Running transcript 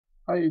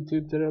Hi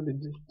YouTube, today I'll be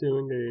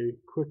doing a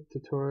quick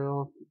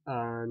tutorial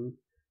on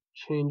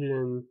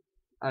changing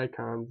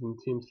icons in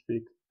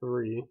Teamspeak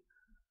 3.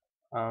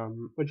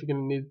 What you're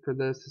going to need for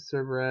this is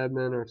server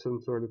admin or some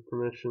sort of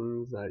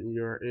permissions that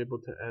you're able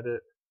to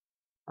edit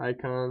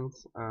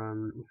icons.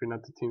 If you're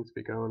not the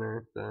Teamspeak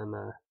owner, then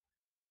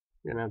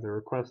you're going to have to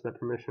request that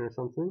permission or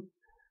something.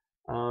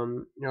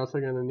 You're also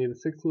going to need a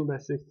 16 by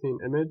 16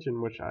 image,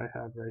 in which I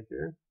have right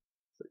here.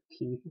 It's a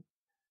key.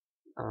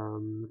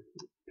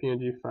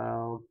 PNG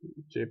file,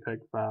 JPEG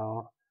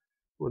file,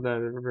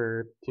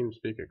 whatever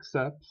TeamSpeak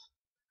accepts.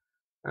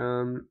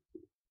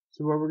 So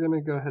what we're going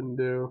to go ahead and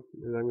do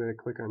is I'm going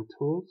to click on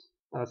Tools,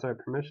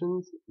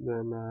 Permissions,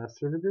 then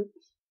Server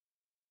Groups.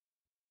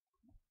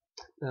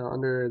 Now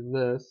under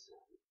this,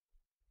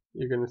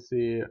 you're going to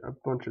see a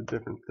bunch of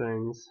different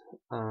things,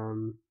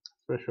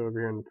 especially over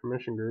here in the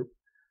Permission group.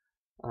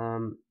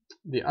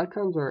 The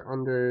icons are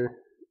under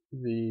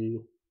the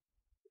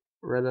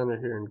right under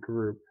here in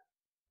Group.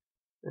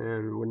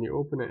 And when you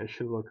open it, it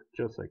should look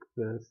just like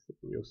this.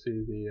 You'll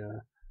see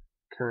the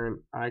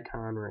current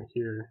icon right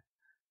here.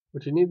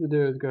 What you need to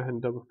do is go ahead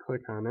and double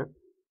click on it.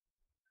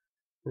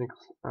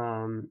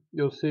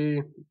 You'll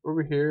see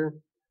over here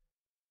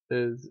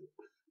is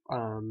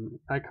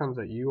icons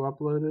that you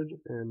uploaded,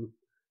 and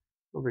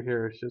over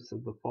here it's just the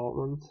default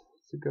ones.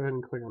 So go ahead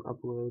and click on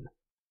upload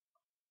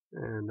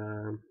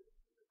and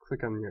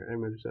click on your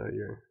image that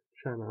you're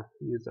trying to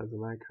use as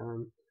an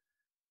icon.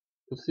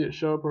 You'll see it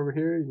show up over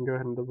here. You can go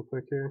ahead and double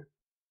click here.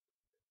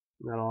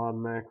 That'll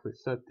automatically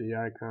set the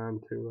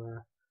icon to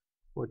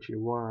what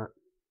you want.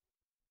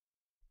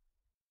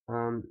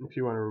 If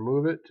you want to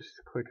remove it,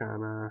 just click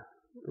on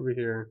over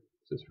here,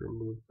 just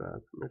remove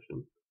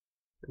permission,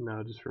 and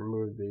now just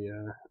remove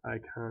the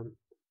icon.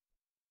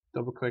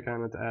 Double click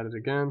on it to add it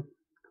again,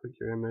 click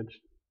your image,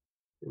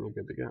 and you're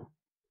good to go.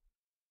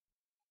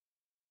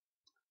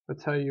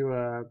 That's how you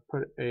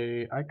put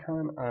a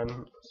icon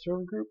on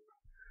server group.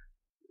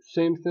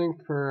 Same thing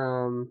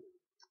for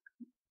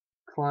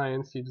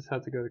clients. You just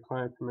have to go to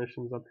client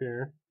permissions up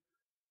here.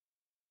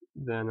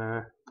 Then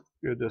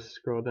you'll just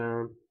scroll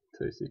down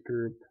till you see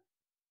group.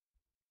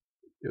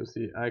 You'll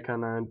see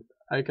icon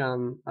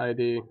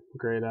ID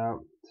grayed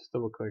out. Just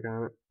double click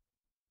on it.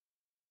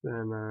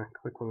 Then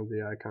click one of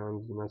the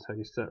icons, and that's how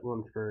you set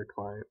one for a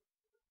client.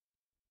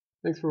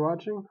 Thanks for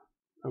watching.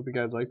 Hope you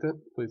guys liked it.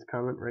 Please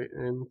comment, rate,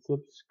 and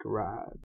subscribe.